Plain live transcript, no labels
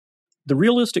The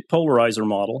Realistic Polarizer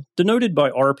Model, denoted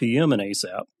by RPM in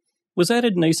ASAP, was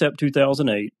added in ASAP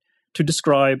 2008 to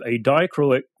describe a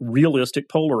dichroic realistic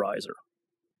polarizer.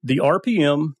 The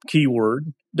RPM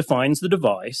keyword defines the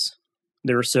device.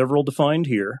 There are several defined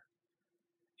here.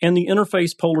 And the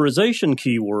interface polarization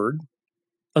keyword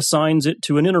assigns it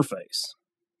to an interface,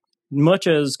 much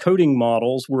as coding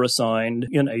models were assigned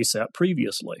in ASAP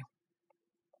previously.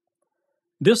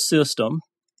 This system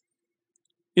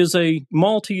is a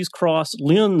Maltese cross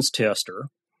lens tester,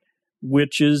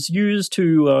 which is used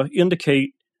to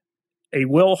indicate a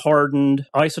well-hardened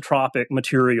isotropic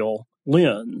material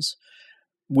lens.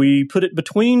 We put it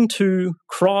between two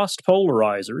crossed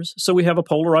polarizers, so we have a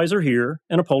polarizer here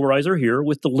and a polarizer here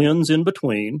with the lens in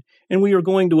between, and we are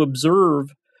going to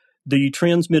observe the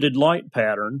transmitted light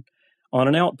pattern on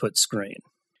an output screen.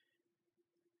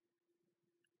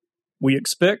 We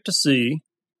expect to see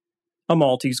a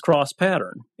Maltese cross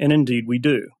pattern, and indeed we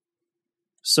do.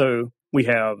 So we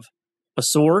have a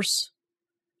source,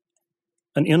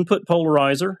 an input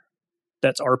polarizer,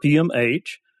 that's RPM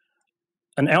H,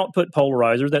 an output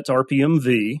polarizer, that's RPM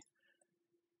V,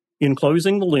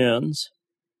 enclosing the lens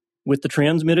with the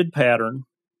transmitted pattern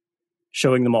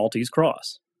showing the Maltese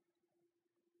cross.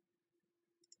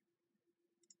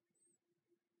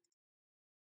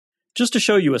 Just to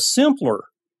show you a simpler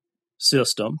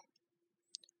system,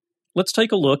 let's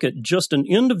take a look at just an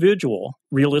individual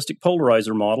realistic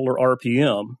polarizer model, or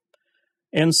RPM,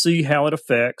 and see how it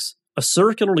affects a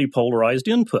circularly polarized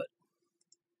input.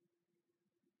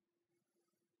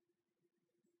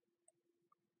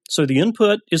 So the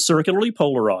input is circularly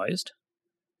polarized.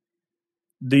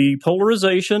 The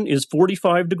polarization is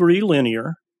 45-degree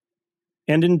linear,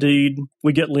 and indeed,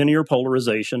 we get linear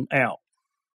polarization out.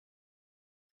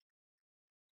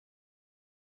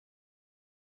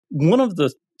 One of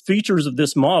the features of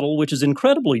this model, which is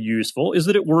incredibly useful, is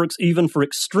that it works even for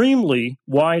extremely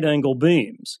wide-angle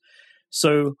beams.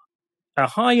 So a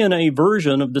high-NA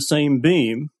version of the same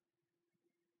beam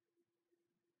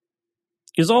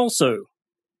is also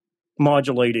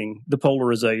modulating the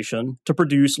polarization to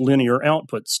produce linear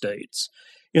output states.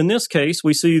 In this case,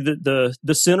 we see that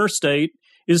the center state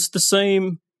is the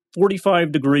same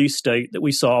 45-degree state that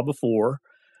we saw before,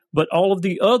 but all of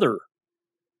the other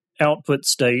output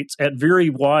states at very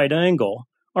wide angle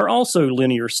are also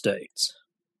linear states,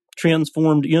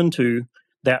 transformed into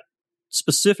that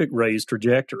specific rays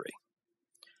trajectory.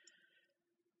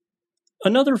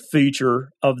 Another feature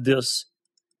of this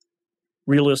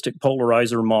realistic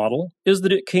polarizer model is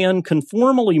that it can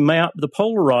conformally map the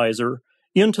polarizer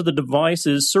into the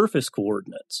device's surface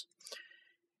coordinates.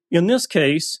 In this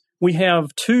case, we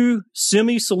have two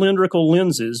semi-cylindrical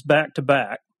lenses back to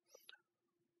back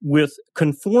with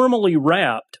conformally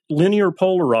wrapped linear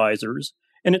polarizers,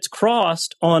 and it's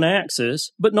crossed on axis,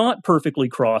 but not perfectly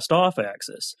crossed off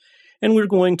axis. And we're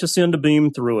going to send a beam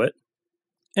through it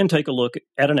and take a look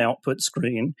at an output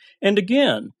screen. And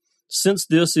again, since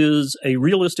this is a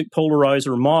realistic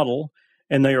polarizer model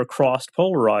and they are crossed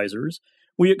polarizers,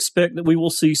 we expect that we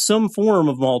will see some form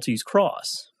of Maltese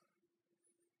cross.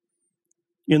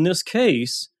 In this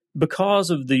case,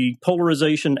 because of the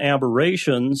polarization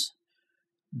aberrations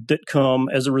that come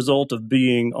as a result of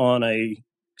being on a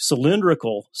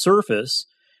cylindrical surface,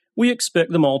 we expect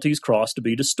the Maltese cross to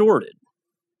be distorted.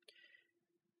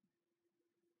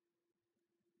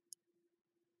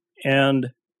 And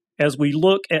as we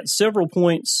look at several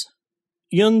points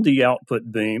in the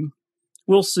output beam,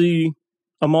 we'll see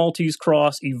a Maltese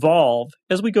cross evolve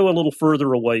as we go a little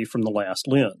further away from the last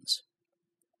lens.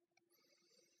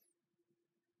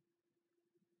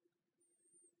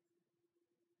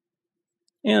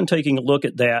 And taking a look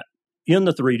at that in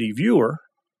the 3D viewer,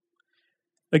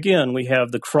 again, we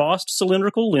have the crossed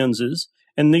cylindrical lenses,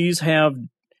 and these have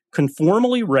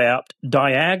conformally wrapped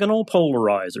diagonal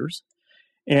polarizers,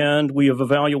 and we have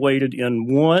evaluated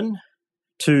in 1,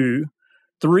 2,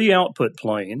 3 output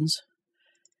planes,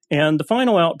 and the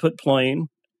final output plane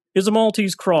is a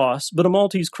Maltese cross, but a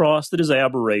Maltese cross that is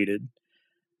aberrated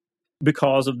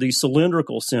because of the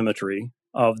cylindrical symmetry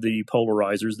of the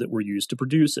polarizers that were used to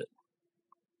produce it.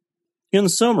 In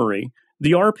summary,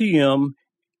 the RPM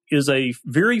is a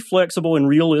very flexible and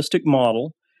realistic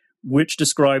model which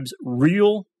describes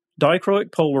real dichroic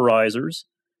polarizers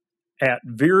at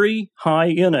very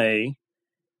high NA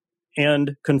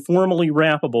and conformally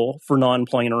wrappable for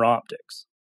non-planar optics.